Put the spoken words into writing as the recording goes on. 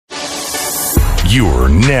You're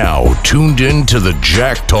now tuned in to the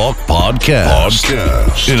Jack Talk Podcast.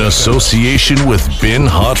 In association with Bin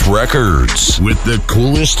Hot Records. With the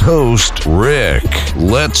coolest host, Rick.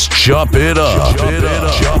 Let's chop it up.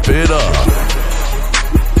 Chop it up.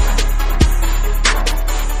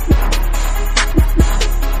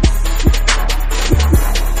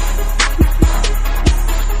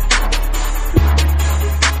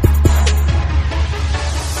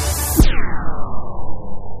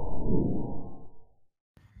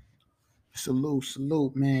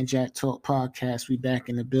 Salute, man. Jack Talk Podcast. We back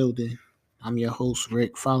in the building. I'm your host,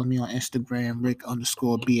 Rick. Follow me on Instagram,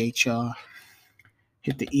 Rick_BHR.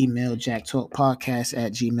 Hit the email,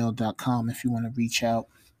 jacktalkpodcast@gmail.com if you want to reach out.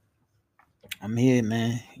 I'm here,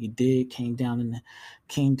 man. You did. Came down in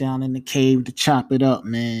the cave to chop it up,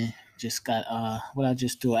 man. Just got what I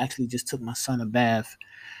just do. I actually just took my son a bath.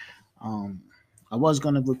 I was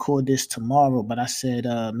going to record this tomorrow, but I said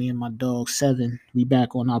me and my dog, Seven, we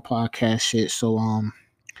back on our podcast shit. So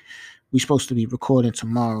we supposed to be recording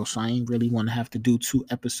tomorrow, so I ain't really want to have to do 2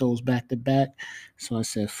 episodes back to back. So I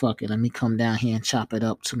said, fuck it, let me come down here and chop it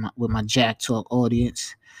up with my Jack Talk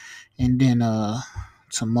audience. And then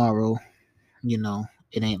tomorrow, you know,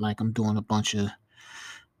 it ain't like I'm doing a bunch of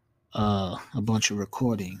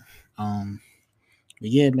recording. But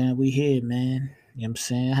yeah, man, we here, man. You know what I'm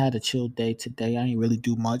saying? I had a chill day today. I ain't really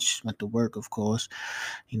do much. Went to work, of course.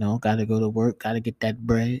 You know, got to go to work. Got to get that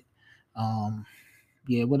bread.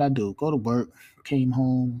 Yeah, what I do? Go to work. Came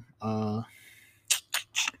home. And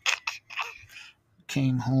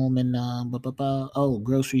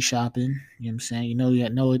grocery shopping. You know what I'm saying? You know,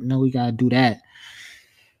 we got to do that.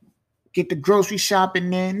 Get the grocery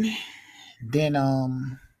shopping in. Then,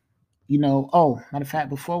 matter of fact,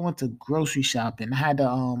 before I went to grocery shopping, I had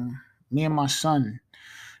to, me and my son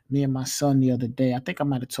the other day. I think I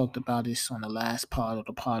might have talked about this on the last part or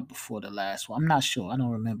the pod before the last one. I'm not sure. I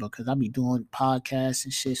don't remember because I be doing podcasts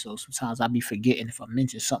and shit. So sometimes I be forgetting if I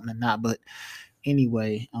mentioned something or not. But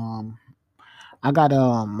anyway, I got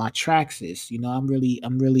my Traxxas. You know, I'm really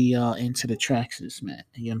into the Traxxas, man.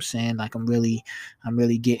 You know what I'm saying? Like I'm really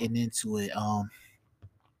getting into it.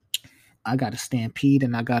 I got a Stampede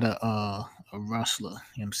and I got a Rustler. You know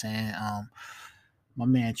what I'm saying? My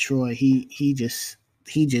man Troy, he just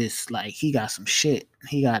like he got some shit.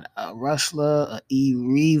 He got a Rustler, a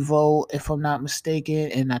E-Revo, if I'm not mistaken,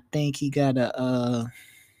 and I think he got and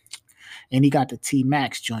he got the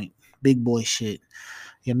T-Max joint, big boy shit.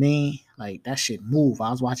 You know what I mean? Like that shit move. I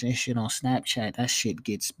was watching this shit on Snapchat. That shit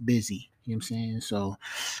gets busy. You know what I'm saying? So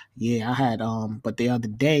yeah, I had but the other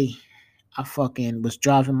day I fucking was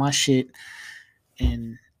driving my shit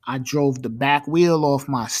and I drove the back wheel off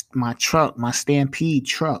my truck, my Stampede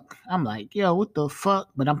truck. I'm like, yo, what the fuck?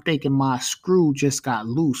 But I'm thinking my screw just got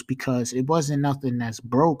loose because it wasn't nothing that's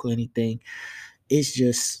broke or anything. It's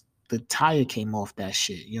just the tire came off that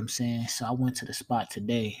shit. You know what I'm saying? So I went to the spot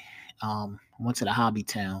today. I went to the Hobby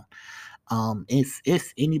Town.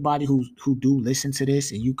 If anybody who do listen to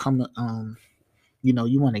this and you come to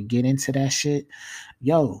you want to get into that shit,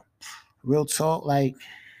 yo, real talk, like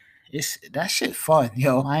it's that shit fun,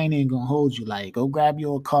 yo. I ain't even gonna hold you. Like, go grab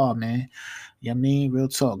you a car, man. You know what I mean? Real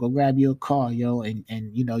talk. Go grab you a car, yo, and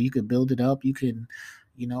you can build it up. You can,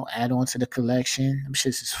 add on to the collection. Them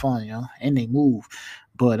shits is fun, yo. And they move.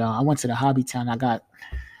 But I went to the Hobby Town. I got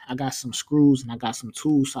some screws and I got some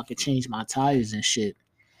tools so I could change my tires and shit.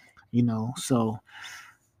 So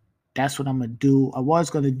that's what I'm gonna do. I was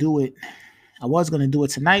gonna do it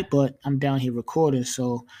tonight, but I'm down here recording.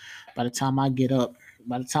 So by the time I get done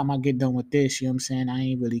with this, you know what I'm saying, I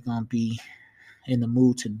ain't really gonna be in the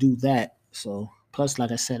mood to do that. So plus,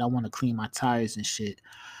 like I said, I want to clean my tires and shit,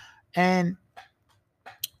 and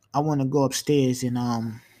I want to go upstairs and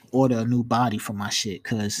order a new body for my shit,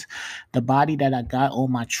 cause the body that I got on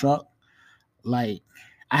my truck, like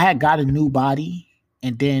I had got a new body,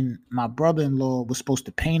 and then my brother-in-law was supposed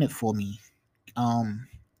to paint it for me,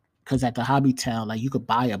 because at the Hobby Town, like you could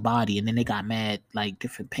buy a body and then they got mad like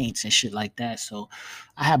different paints and shit like that. So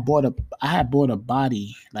I had bought a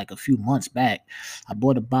body like a few months back. I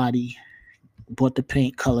bought a body, bought the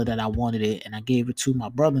paint color that I wanted it, and I gave it to my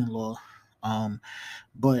brother-in-law.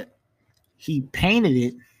 But he painted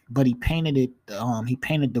it, but he painted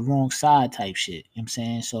the wrong side type shit. You know what I'm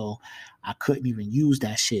saying? So I couldn't even use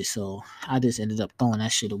that shit. So I just ended up throwing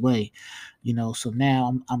that shit away. So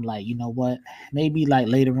now I'm like, you know what? Maybe like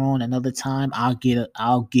later on another time I'll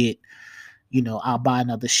buy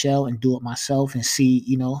another shell and do it myself and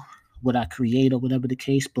see, what I create or whatever the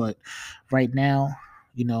case. But right now,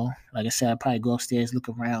 like I said, I'll probably go upstairs, look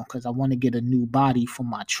around, because I want to get a new body for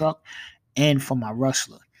my truck and for my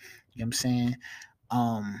Rustler. You know what I'm saying?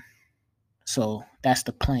 So that's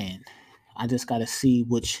the plan. I just gotta see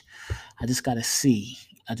which. I just gotta see.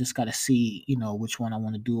 I just gotta see, which one I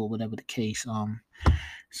want to do or whatever the case.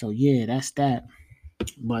 So yeah, that's that.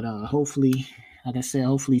 But hopefully, like I said,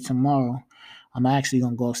 hopefully tomorrow, I'm actually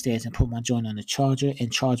gonna go upstairs and put my joint on the charger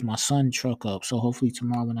and charge my son's truck up. So hopefully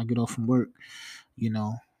tomorrow when I get off from work, you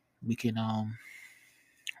know, we can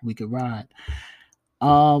ride.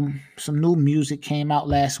 Some new music came out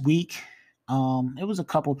last week. It was a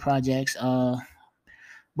couple projects.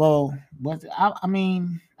 Well, I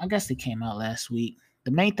mean, I guess they came out last week.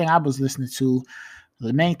 The main thing I was listening to,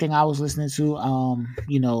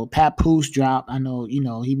 Papoose drop. I know,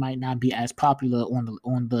 he might not be as popular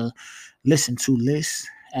on the listen to list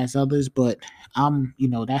as others, but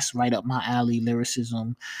that's right up my alley.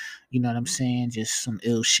 Lyricism, you know what I'm saying? Just some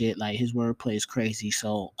ill shit. Like his wordplay is crazy.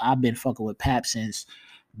 So I've been fucking with Pap since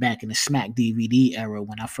back in the Smack DVD era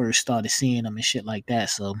when I first started seeing him and shit like that.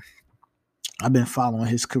 So I've been following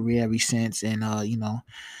his career ever since, and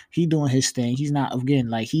he doing his thing. He's not, again,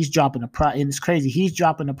 like, he's dropping and it's crazy. He's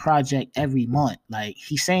dropping a project every month. Like,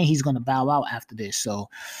 he's saying he's gonna bow out after this. So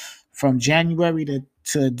from January to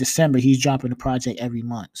December, he's dropping a project every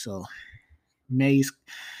month. So May's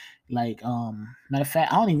like, matter of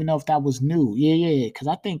fact, I don't even know if that was new. Yeah, because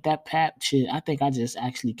I think that Pap shit. I think I just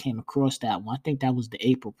actually came across that one. I think that was the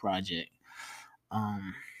April project.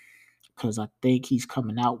 Because I think he's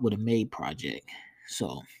coming out with a May project.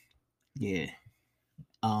 So yeah.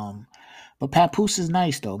 But Papoose is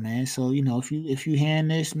nice though, man. So if you hearing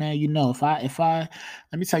this, man, if I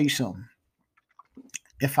let me tell you something.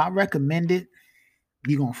 If I recommend it,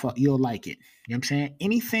 you'll like it. You know what I'm saying?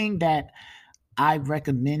 Anything that I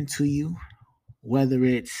recommend to you, whether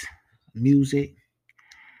it's music,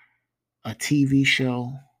 a TV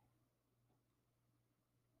show,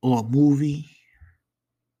 or a movie,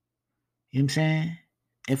 you know what I'm saying?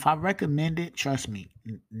 If I recommend it, trust me,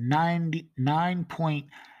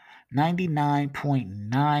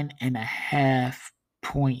 99.99 and a half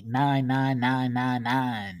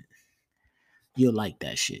 0.99999, you'll like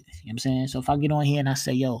that shit. You know what I'm saying? So if I get on here and I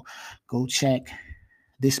say, yo, go check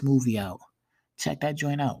this movie out, check that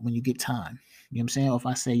joint out when you get time. You know what I'm saying? Or if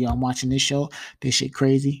I say, yo, I'm watching this show, this shit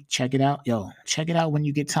crazy, check it out. Yo, check it out when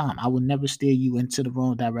you get time. I will never steer you into the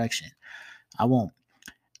wrong direction. I won't.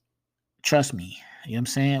 Trust me. You know what I'm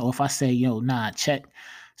saying? Or if I say, yo, nah, check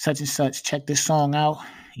such and such, check this song out.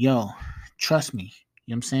 Yo, trust me.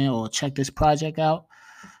 You know what I'm saying? Or check this project out.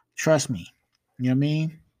 Trust me. You know what I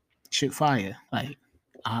mean? Shit fire. Like,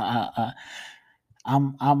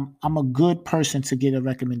 I'm a good person to get a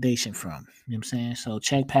recommendation from. You know what I'm saying? So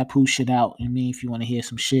check Papoose shit out. You know what I mean, if you want to hear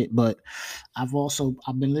some shit. But I've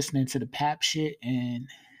been listening to the Pap shit, and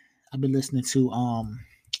I've been listening to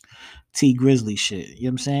T Grizzly shit. You know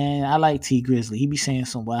what I'm saying? I like T Grizzly. He be saying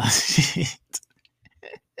some wild shit.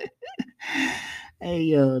 Hey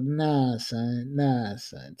yo, nah son.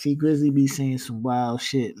 T Grizzly be saying some wild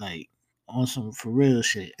shit, like on some for real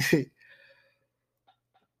shit.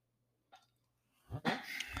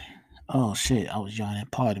 Oh shit, I was yawning,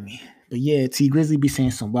 pardon me. But yeah, T Grizzly be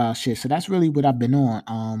saying some wild shit. So that's really what I've been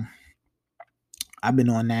on. I've been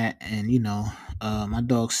on that, and my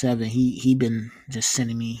dog Seven, he been just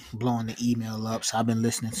sending me, blowing the email up. So I've been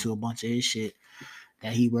listening to a bunch of his shit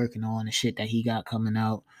that he working on and shit that he got coming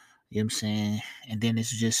out. You know what I'm saying? And then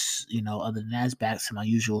it's just, other than that, it's back to my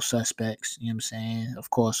usual suspects. You know what I'm saying?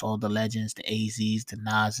 Of course, all the legends, the AZs, the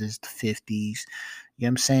Nas's, the 50s. You know what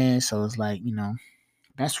I'm saying? So it's like,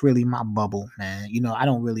 that's really my bubble, man.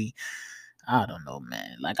 I don't know,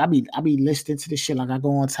 man. Like I be listening to this shit. Like I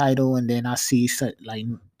go on Tidal and then I see such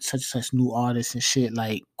new artists and shit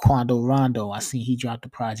like Quando Rondo. I seen he dropped a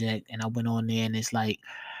project and I went on there and it's like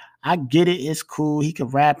I get it, it's cool. He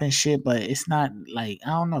could rap and shit, but it's not like I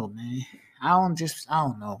don't know, man. I don't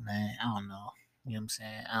know, man. I don't know. You know what I'm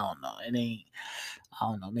saying? I don't know. It ain't I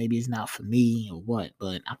don't know. Maybe it's not for me or what,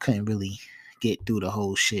 but I couldn't really get through the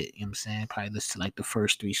whole shit. You know what I'm saying? Probably listen to like the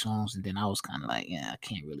first three songs and then I was kinda like, yeah, I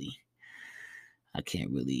can't really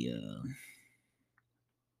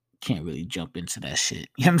jump into that shit.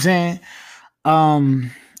 You know what I'm saying? I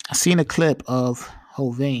seen a clip of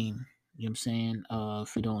Hovain. You know what I'm saying?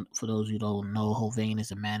 For those who don't know, Hovain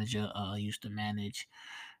is a manager. Used to manage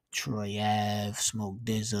Troy Ave, Smoke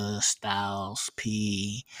DZA, Styles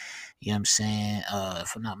P. You know what I'm saying?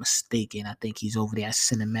 If I'm not mistaken, I think he's over there at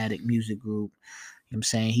Cinematic Music Group. You know what I'm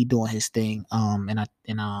saying? He doing his thing.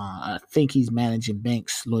 I think he's managing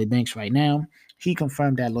Lloyd Banks right now. He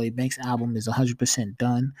confirmed that Lloyd Banks album is 100%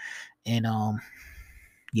 done. And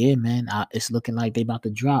yeah, man, it's looking like they about to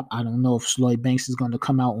drop. I don't know if Lloyd Banks is going to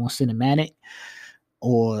come out on Cinematic,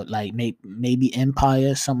 or like maybe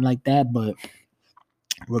Empire, something like that. But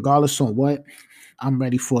regardless on what, I'm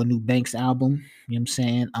ready for a new Banks album. You know what I'm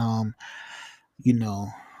saying? You know,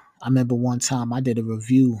 I remember one time I did a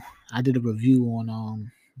review. I did a review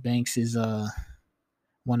on Banks's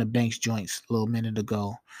one of Banks joints a little minute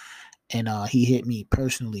ago. And he hit me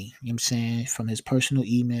personally, you know what I'm saying, from his personal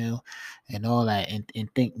email and all that, and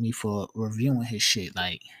thanked me for reviewing his shit.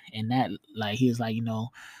 Like, and that, like, he was like,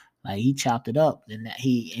 like he chopped it up, and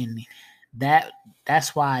that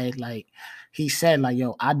that's why, like, he said, like,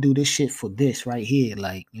 yo, I do this shit for this right here.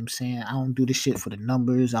 Like, you know what I'm saying? I don't do this shit for the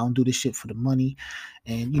numbers. I don't do this shit for the money.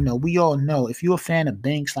 And we all know, if you're a fan of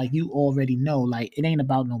Banks, like, you already know, like, it ain't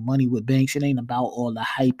about no money with Banks. It ain't about all the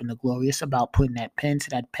hype and the glory. It's about putting that pen to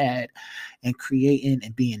that pad and creating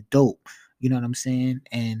and being dope. You know what I'm saying?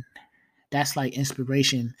 And that's like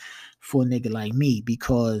inspiration for a nigga like me,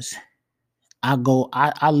 because I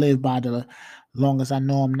live by the long as I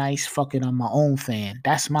know I'm nice, fuck it, I'm my own fan.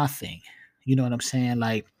 That's my thing. You know what I'm saying?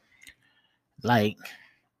 Like,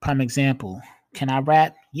 prime example, can I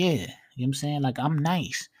rap? Yeah. You know what I'm saying? Like, I'm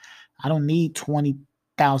nice. I don't need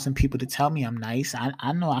 20,000 people to tell me I'm nice.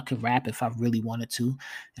 I know I could rap if I really wanted to.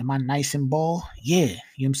 Am I nice and ball? Yeah. You know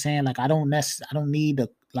what I'm saying? Like, I don't need I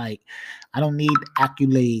don't need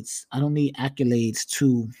accolades. I don't need accolades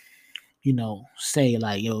to, say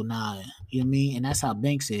like, yo, nah, you know what I mean? And that's how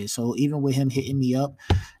Banks is. So even with him hitting me up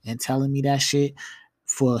and telling me that shit,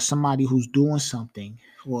 for somebody who's doing something,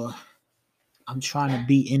 or I'm trying to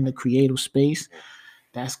be in the creative space,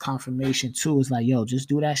 that's confirmation too. It's like, yo, just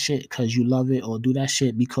do that shit because you love it, or do that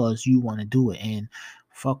shit because you want to do it, and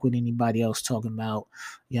fuck with anybody else talking about,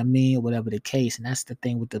 you know what I mean, or whatever the case. And that's the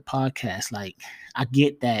thing with the podcast. Like, I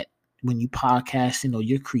get that when you podcasting or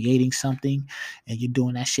you're creating something and you're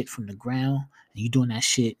doing that shit from the ground, and you're doing that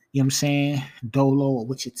shit, you know what I'm saying, dolo, or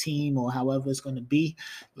with your team, or however it's going to be,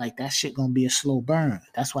 like, that shit going to be a slow burn.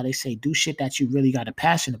 That's why they say do shit that you really got a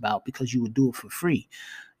passion about, because you would do it for free.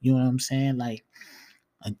 You know what I'm saying? Like,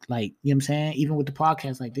 you know what I'm saying? Even with the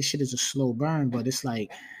podcast, like, this shit is a slow burn, but it's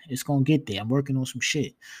like, it's gonna get there. I'm working on some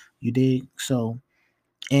shit. You dig? So,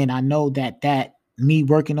 and I know that me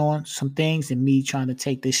working on some things and me trying to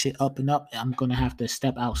take this shit up and up, I'm gonna have to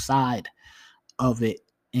step outside of it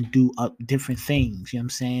and do different things. You know what I'm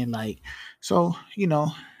saying? Like, so,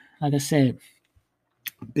 like I said,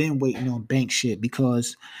 been waiting on Bank shit,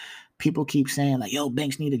 because people keep saying like, yo,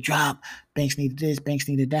 Banks need a drop, Banks needed this, Banks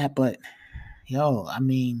needed that, but yo, I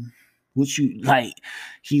mean, what you like,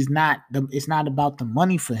 it's not about the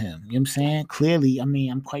money for him. You know what I'm saying? Clearly, I mean,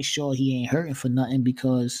 I'm quite sure he ain't hurting for nothing,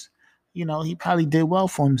 because, he probably did well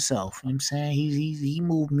for himself. You know what I'm saying? He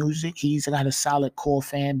moved music. He's got a solid core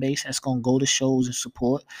fan base that's gonna go to shows and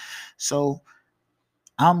support. So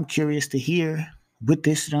I'm curious to hear what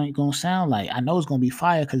this joint gonna sound like. I know it's gonna be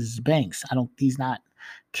fire because it's Banks. He's not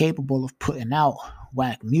capable of putting out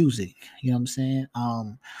whack music. You know what I'm saying?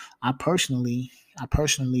 I personally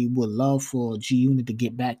would love for G Unit to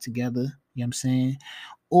get back together. You know what I'm saying?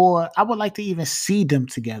 Or I would like to even see them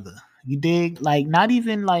together. You dig? Like, not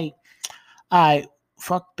even like, all right,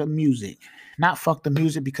 fuck the music. Not fuck the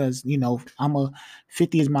music, because I'm a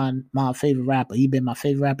 50 is my favorite rapper. He been my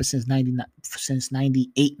favorite rapper since 99, since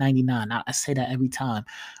 98, 99. I say that every time.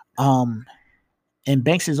 And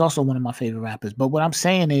Banks is also one of my favorite rappers. But what I'm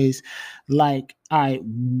saying is, like, all right,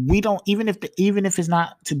 we don't, even if it's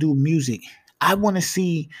not to do music, I want to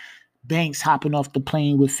see Banks hopping off the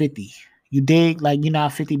plane with 50. You dig? Like, how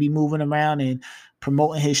 50 be moving around and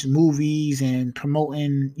promoting his movies and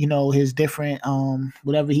promoting, his different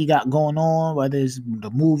whatever he got going on, whether it's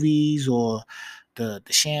the movies or the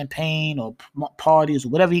champagne or parties or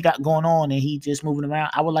whatever he got going on, and he just moving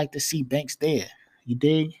around. I would like to see Banks there. You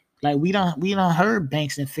dig? Like, we don't heard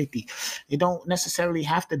Banks and 50. It don't necessarily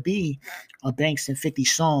have to be a Banks and 50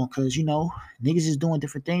 song, because niggas is doing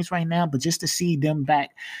different things right now, but just to see them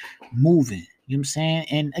back moving. You know what I'm saying?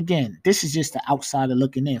 And again, this is just the outsider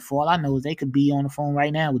looking in. For all I know, they could be on the phone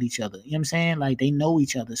right now with each other. You know what I'm saying? Like, they know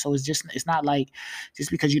each other. So it's not like,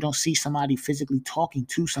 just because you don't see somebody physically talking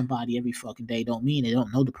to somebody every fucking day don't mean they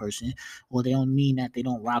don't know the person, or they don't mean that they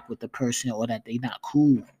don't rock with the person, or that they not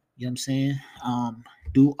cool. You know what I'm saying?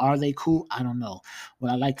 Are they cool? I don't know.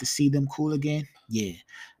 Would I like to see them cool again? Yeah.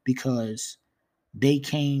 Because they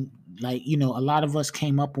came, like, a lot of us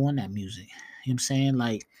came up on that music. You know what I'm saying?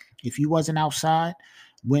 Like, if you wasn't outside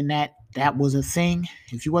when that was a thing,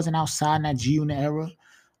 if you wasn't outside in that G Unit era,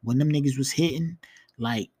 when them niggas was hitting,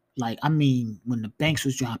 I mean, when the Banks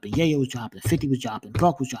was dropping, Yayo was dropping, 50 was dropping,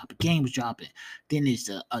 Buck was dropping, Game was dropping, then it's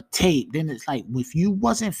a tape. Then it's like, if you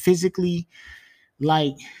wasn't physically,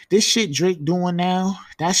 Like, this shit Drake doing now,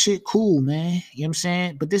 that shit cool, man. You know what I'm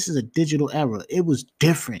saying? But this is a digital era. It was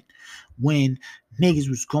different when niggas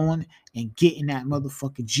was going and getting that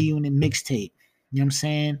motherfucking G Unit mixtape. You know what I'm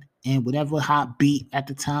saying? And whatever hot beat at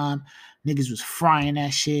the time, niggas was frying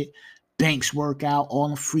that shit. Banks workout, all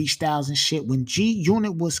the freestyles and shit. When G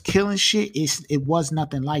Unit was killing shit, it was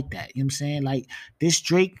nothing like that. You know what I'm saying? Like, this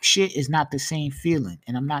Drake shit is not the same feeling.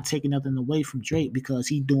 And I'm not taking nothing away from Drake because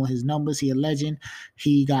he doing his numbers. He a legend.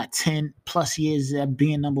 He got 10 plus years of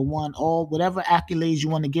being number one. All whatever accolades you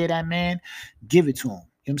want to get that man, give it to him. You know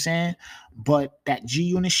what I'm saying? But that G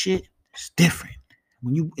Unit shit is different.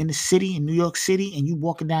 When you in the city, in New York City, and you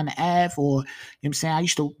walking down the Ave, or you know what I'm saying,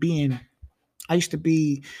 I used to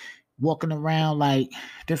be walking around like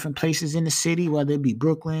different places in the city, whether it be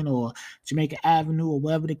Brooklyn or Jamaica Avenue or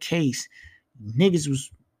whatever the case. Niggas was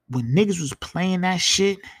when niggas was playing that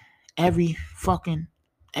shit, every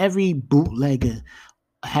bootlegger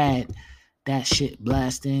had that shit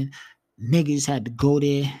blasting. Niggas had to go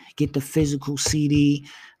there, get the physical CD.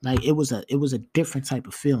 Like, it was a different type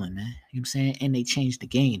of feeling, man. You know what I'm saying? And they changed the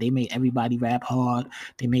game. They made everybody rap hard.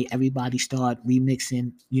 They made everybody start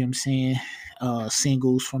remixing, you know what I'm saying,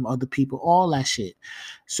 singles from other people, all that shit.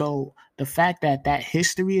 So the fact that that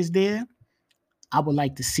history is there, I would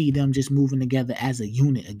like to see them just moving together as a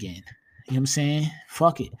unit again. You know what I'm saying?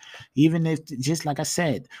 Fuck it. Even if, just like I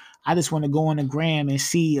said, I just want to go on the gram and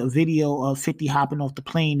see a video of 50 hopping off the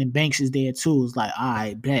plane and Banks is there too. It's like, all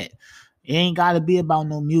right, bet. It ain't got to be about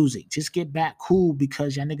no music. Just get back cool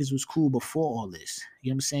because y'all niggas was cool before all this.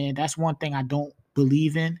 You know what I'm saying? That's one thing I don't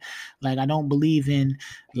believe in. Like, I don't believe in,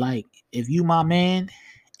 like, if you my man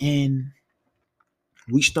and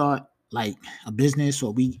we start like a business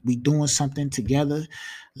or we doing something together,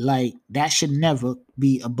 like, that should never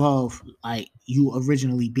be above like you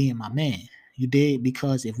originally being my man. You did,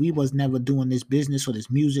 because if we was never doing this business or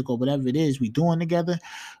this music or whatever it is we doing together,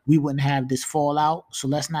 we wouldn't have this fallout. So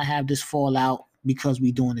let's not have this fallout because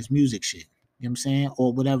we doing this music shit. You know what I'm saying?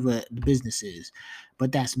 Or whatever the business is.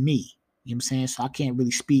 But that's me. You know what I'm saying? So I can't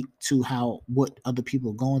really speak to what other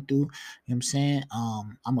people are going through. You know what I'm saying?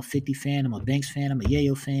 I'm a 50 fan, I'm a Banks fan, I'm a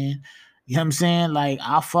Yayo fan. You know what I'm saying? Like,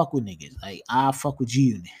 I fuck with niggas. Like, I fuck with G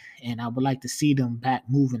Unit. And I would like to see them back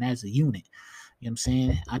moving as a unit. You know what I'm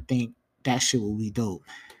saying? I think that shit will be dope.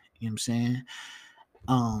 You know what I'm saying?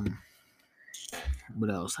 Um,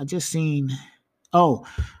 what else? I just seen uh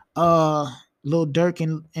Lil Durk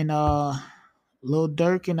and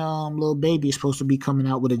Lil Baby is supposed to be coming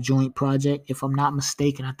out with a joint project. If I'm not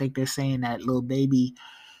mistaken, I think they're saying that Lil Baby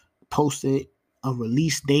posted a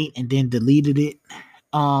release date and then deleted it.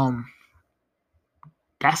 Um,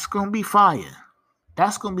 that's gonna be fire.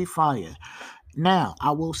 That's gonna be fire. Now,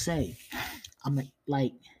 I will say,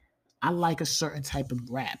 like, I like a certain type of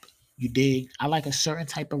rap. You dig? I like a certain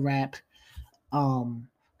type of rap. Um,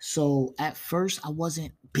 so at first I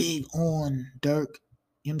wasn't big on Durk,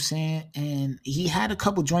 you know what I'm saying? And he had a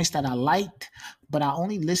couple joints that I liked, but I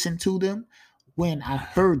only listened to them when I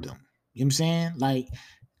heard them. You know what I'm saying? Like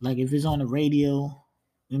if it's on the radio, you know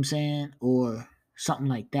what I'm saying? Or something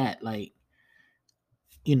like that. Like,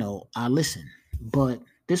 I listen. But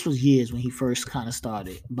this was years when he first kind of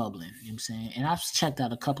started bubbling, you know what I'm saying? And I've checked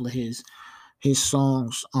out a couple of his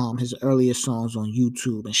songs, his earlier songs on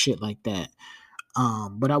YouTube and shit like that.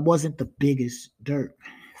 But I wasn't the biggest Durk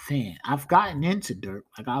fan. I've gotten into Durk.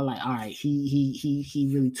 Like, I like, all right, he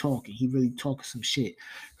really talking. He really talking some shit.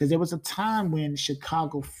 Because there was a time when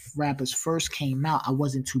Chicago rappers first came out, I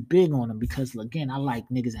wasn't too big on them because, again, I like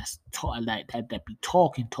niggas that be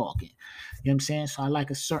talking. You know what I'm saying? So I like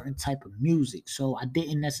a certain type of music. So I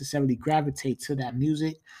didn't necessarily gravitate to that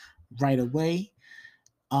music right away.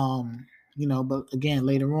 But again,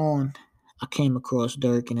 later on, I came across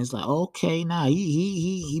Durk and it's like, okay, nah,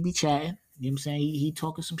 he be chatting. You know what I'm saying? He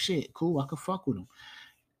talking some shit. Cool, I could fuck with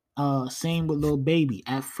him. Same with Lil Baby.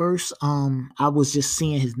 At first, I was just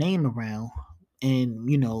seeing his name around. And,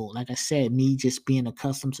 like I said, me just being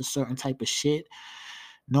accustomed to certain type of shit,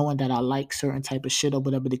 knowing that I like certain type of shit or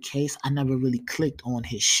whatever the case, I never really clicked on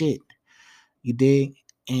his shit. You dig?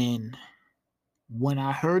 And when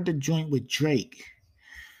I heard the joint with Drake,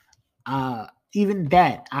 even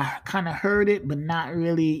that, I kind of heard it, but not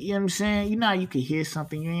really, you know what I'm saying? You know how you can hear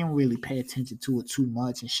something, you don't really pay attention to it too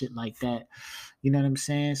much and shit like that. You know what I'm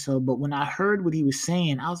saying? So, but when I heard what he was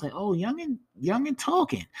saying, I was like, oh, young and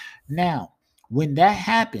talking. Now, when that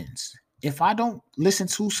happens, if I don't listen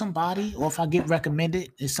to somebody or if I get recommended,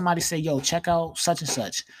 if somebody say, yo, check out such and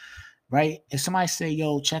such, right? If somebody say,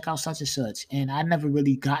 yo, check out such and such, and I never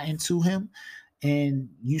really got into him, and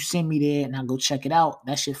you send me there and I go check it out,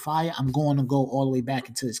 that shit fire, I'm going to go all the way back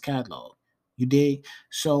into his catalog. You know You dig?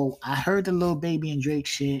 So I heard the Lil Baby and Drake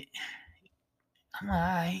shit. I'm like, all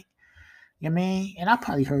right. You know what I mean? And I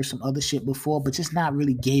probably heard some other shit before, but just not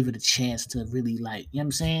really gave it a chance to really like, you know what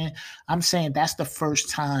I'm saying? I'm saying that's the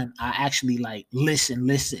first time I actually like listen.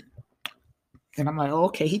 And I'm like, oh,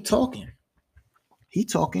 okay, he talking. He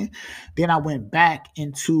talking. Then I went back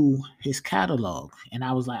into his catalog and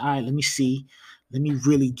I was like, all right, let me see. Let me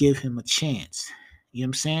really give him a chance. You know what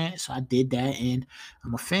I'm saying? So I did that and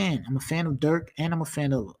I'm a fan. I'm a fan of Durk and I'm a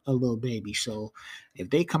fan of a Lil Baby. So if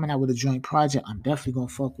they coming out with a joint project, I'm definitely gonna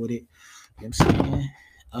fuck with it. You know what I'm saying?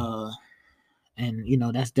 And you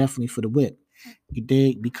know, that's definitely for the whip. You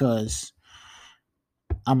dig? Because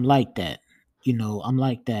I'm like that. You know, I'm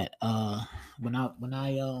like that. When I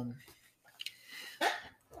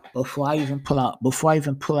before I even pull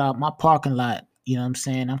out my parking lot, you know what I'm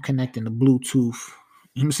saying? I'm connecting the Bluetooth. You know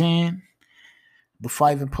what I'm saying? Before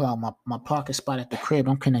I even pull out my parking spot at the crib,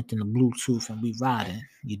 I'm connecting the Bluetooth and we riding.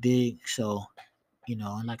 You dig? So, you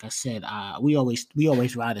know, and like I said, we always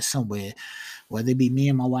riding somewhere, whether it be me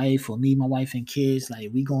and my wife or me, my wife and kids.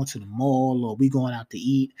 Like we going to the mall or we going out to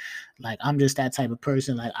eat. Like I'm just that type of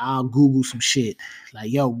person. Like I'll Google some shit.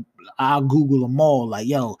 Like yo, I'll Google a mall. Like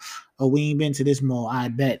yo, oh we ain't been to this mall. I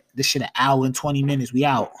bet this shit an hour and 20 minutes. We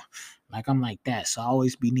out. Like I'm like that. So I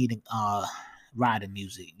always be needing riding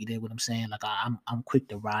music. You know what I'm saying? Like I'm quick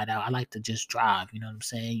to ride out. I like to just drive. You know what I'm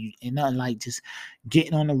saying? And nothing like just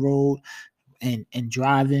getting on the road and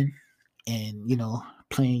driving and you know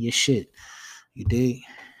playing your shit. You dig?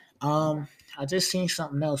 I just seen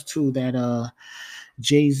something else too that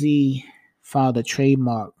Jay-Z filed a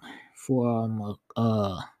trademark for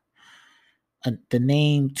the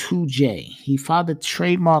name 2J. He filed a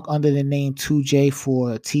trademark under the name 2J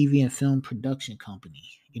for a TV and film production company.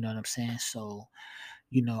 You know what I'm saying? So,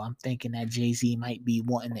 you know, I'm thinking that Jay-Z might be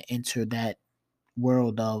wanting to enter that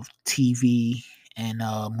world of TV and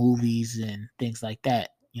movies and things like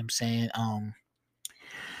that. You know what I'm saying?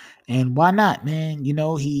 And why not, man? You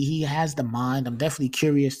know, he has the mind. What I'm definitely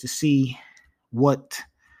curious to see what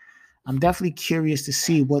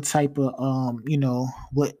type of you know,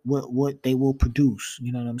 what they will produce.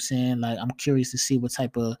 You know what I'm saying? Like I'm curious to see what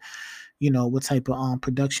type of, you know, what type of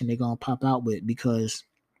production they're gonna pop out with because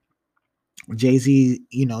Jay-Z,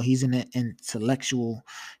 you know, he's an intelligent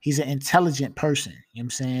person. You know what I'm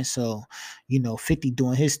saying? So, you know, 50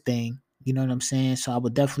 doing his thing, you know what I'm saying? So I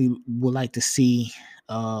would like to see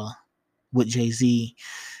what Jay-Z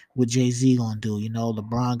gonna do. You know,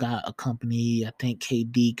 LeBron got a company, I think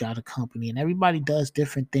KD got a company, and everybody does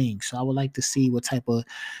different things. So I would like to see what type of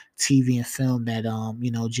TV and film that you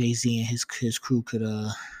know, Jay-Z and his crew could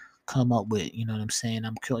come up with. You know what I'm saying?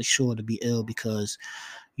 I'm quite sure to be ill because,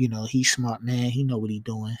 you know, he's smart, man. He know what he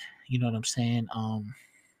doing. You know what I'm saying?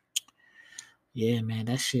 Yeah, man,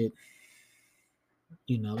 that shit,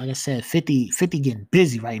 you know, like I said, 50 getting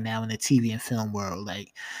busy right now in the TV and film world.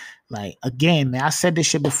 Like again, man, I said this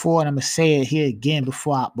shit before and I'm gonna say it here again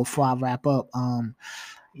before I wrap up.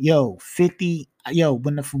 Yo, 50, yo,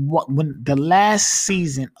 when the last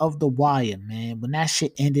season of The Wire, man, when that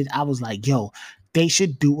shit ended, I was like, yo, they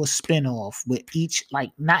should do a spinoff with each,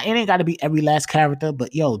 like, not, it ain't gotta be every last character,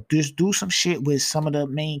 but yo, just do some shit with some of the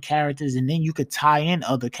main characters, and then you could tie in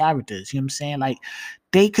other characters. You know what I'm saying? Like,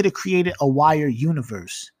 they could have created a Wire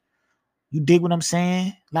universe. You dig what I'm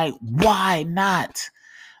saying? Like, why not?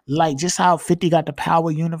 Like, just how 50 got the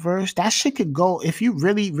Power universe, that shit could go, if you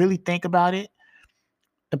really, really think about it,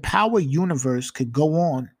 the Power universe could go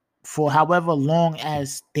on for however long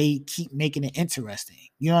as they keep making it interesting.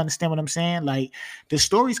 You understand what I'm saying? Like the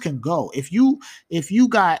stories can go. If you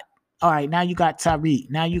got, all right, now you got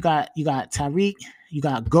Tariq. Now you got Tariq, you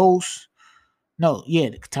got Ghost, no, yeah,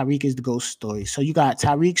 Tariq is the ghost story. So you got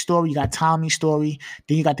Tariq's story, you got Tommy's story,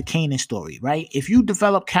 then you got the Kanan story, right? If you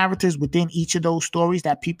develop characters within each of those stories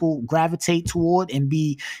that people gravitate toward and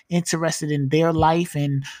be interested in their life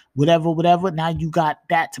and whatever, now you got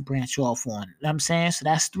that to branch off on. You know what I'm saying? So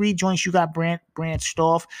that's three joints you got branched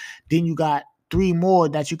off. Then you got three more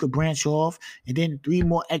that you could branch off, and then three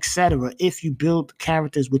more, etc. If you build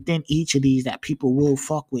characters within each of these that people will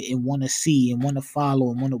fuck with and want to see and want to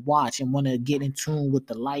follow and want to watch and want to get in tune with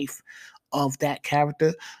the life of that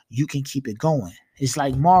character, you can keep it going. It's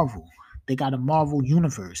like Marvel. They got a Marvel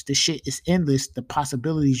universe. This shit is endless. The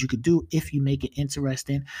possibilities you could do if you make it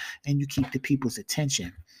interesting and you keep the people's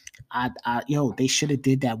attention. Yo, they should have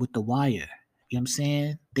did that with The Wire. You know what I'm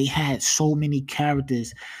saying? They had so many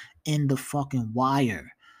characters in the fucking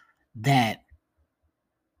Wire that,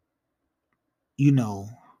 you know,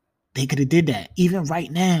 they could have did that. Even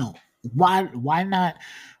right now, why not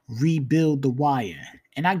rebuild the wire.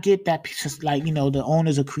 And I get that, just like, the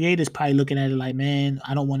owners or creators probably looking at it like, man,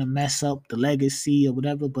 I don't want to mess up the legacy or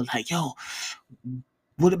whatever. But like, yo,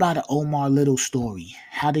 what about an Omar Little story?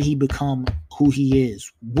 How did he become who he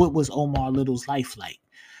is? What was Omar Little's life like?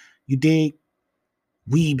 You dig?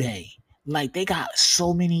 Weebay. Like, they got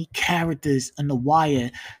so many characters in the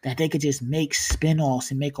Wire that they could just make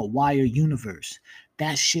spin-offs and make a Wire universe.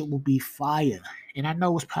 That shit will be fire. And I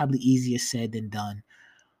know it's probably easier said than done,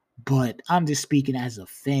 but I'm just speaking as a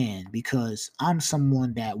fan because I'm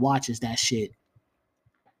someone that watches that shit,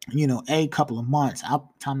 a couple of months.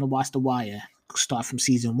 Time to watch The Wire. Start from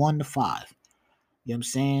season 1 to 5. You know what I'm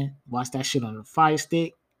saying? Watch that shit on the Fire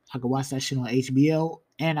Stick. I can watch that shit on HBO.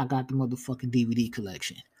 And I got the motherfucking DVD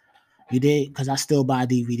collection. You did? Because I still buy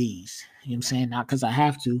DVDs. You know what I'm saying? Not because I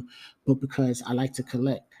have to, but because I like to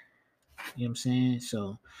collect. You know what I'm saying?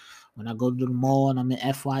 So when I go to the mall and I'm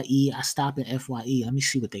in FYE, I stop at FYE. Let me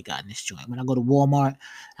see what they got in this joint. When I go to Walmart,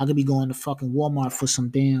 I could be going to fucking Walmart for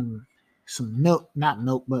some milk, not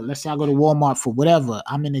milk, but let's say I go to Walmart for whatever.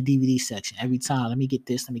 I'm in the DVD section every time. Let me get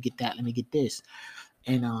this, let me get that, let me get this.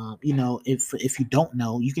 And if you don't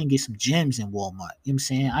know, you can get some gems in Walmart. You know what I'm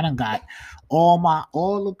saying? I done got all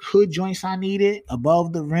the hood joints I needed,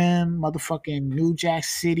 above the rim, motherfucking New Jack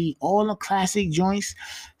City, all the classic joints.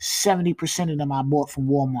 70% of them I bought from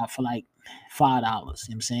Walmart for like $5. You know what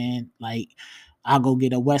I'm saying? Like, I'll go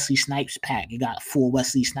get a Wesley Snipes pack. It got 4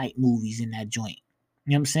 Wesley Snipes movies in that joint.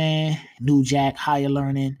 You know what I'm saying? New Jack, Higher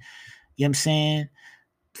Learning. You know what I'm saying?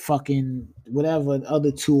 Fucking whatever the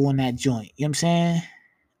other 2 on that joint. You know what I'm saying?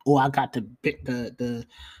 Or I got the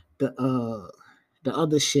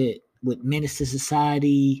other shit with Menace to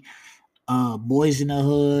Society, Boys in the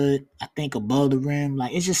Hood, I think Above the Rim.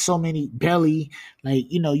 Like, it's just so many. Belly. Like,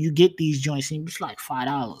 you get these joints and it's like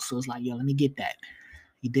 $5. So it's like, yo, let me get that.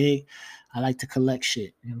 You dig? I like to collect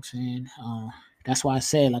shit. You know what I'm saying? That's why I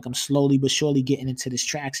said, like, I'm slowly but surely getting into this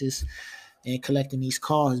Traxxas and collecting these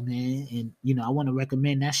cars, man. And I want to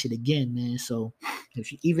recommend that shit again, man. So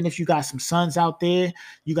even if you got some sons out there,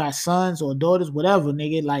 you got sons or daughters, whatever,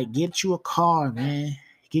 nigga, like, get you a car, man.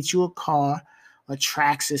 Get you a car, a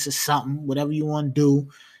Traxxas or something, whatever you want to do.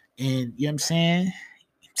 And you know what I'm saying?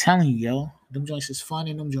 I'm telling you, yo, them joints is fun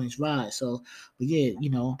and them joints ride. So, but yeah,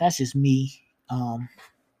 that's just me.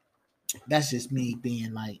 That's just me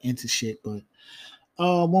being like into shit. But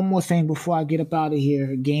one more thing before I get up out of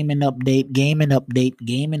here. Gaming update.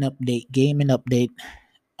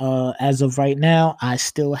 As of right now, I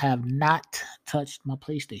still have not touched my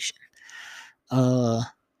PlayStation.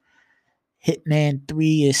 Hitman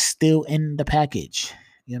 3 is still in the package.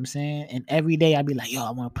 You know what I'm saying? And every day I'd be like, yo,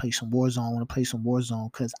 I want to play some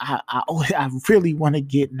Warzone. Because I really want to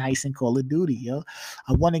get nice in Call of Duty, yo.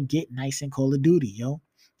 I want to get nice in Call of Duty, yo.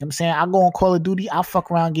 You know what I'm saying? I go on Call of Duty, I'll fuck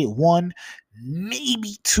around, get 1,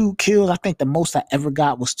 maybe 2 kills. I think the most I ever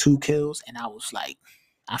got was 2 kills. And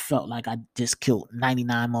I felt like I just killed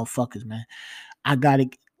 99 motherfuckers, man. I gotta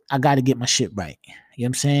get my shit right. You know what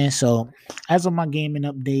I'm saying? So as of my gaming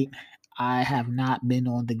update, I have not been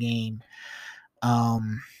on the game.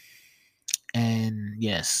 And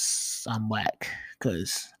yes, I'm whack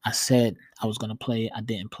because I said I was gonna play it. I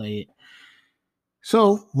didn't play it.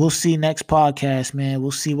 So we'll see next podcast, man.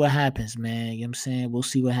 We'll see what happens, man. You know what I'm saying? We'll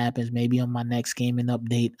see what happens. Maybe on my next gaming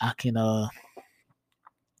update,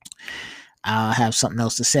 I'll have something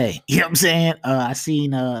else to say. You know what I'm saying? I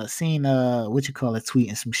seen what you call it,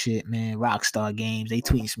 tweeting some shit, man. Rockstar Games, they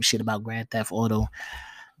tweeting some shit about Grand Theft Auto.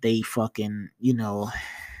 They fucking,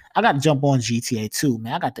 I got to jump on GTA too,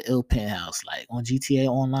 man. I got the ill penthouse. Like, on GTA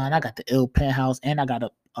Online, I got the ill penthouse, and I got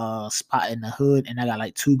a spot in the hood, and I got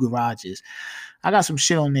like 2 garages. I got some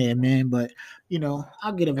shit on there, man, but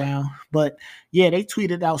I'll get around. But yeah, they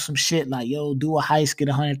tweeted out some shit like, yo, do a heist, get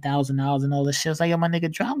 $100,000 and all this shit. I was like, yo, my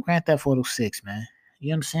nigga, drop Grand Theft Auto 6, man. You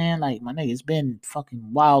know what I'm saying? Like, my nigga, it's been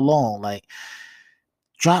fucking wild long. Like,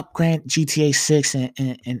 drop GTA 6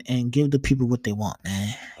 and give the people what they want, man.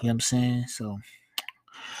 You know what I'm saying? So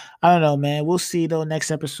I don't know, man. We'll see though. Next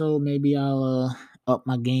episode, maybe I'll up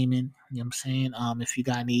my gaming. You know what I'm saying? If you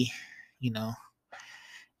got you know,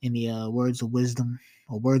 any words of wisdom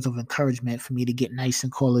or words of encouragement for me to get nice in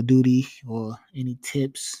Call of Duty, or any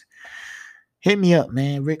tips, hit me up,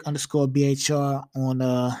 man. Rick_BHR on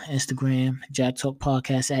Instagram,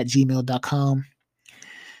 jacktalkpodcast at gmail.com.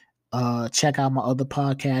 Check out my other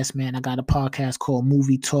podcast, man. I got a podcast called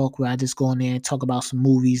Movie Talk where I just go in there and talk about some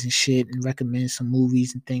movies and shit and recommend some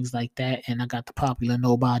movies and things like that. And I got the Popular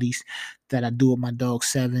Nobodies that I do with my dog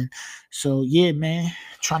 7. So yeah, man,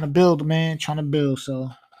 trying to build, man. So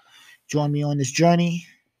join me on this journey.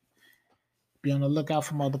 Be on the lookout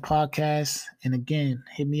for my other podcasts. And again,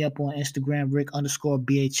 hit me up on Instagram,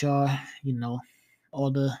 Rick_BHR. You know,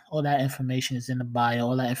 all that information is in the bio.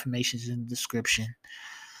 All that information is in the description.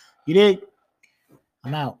 You dig?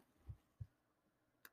 I'm out.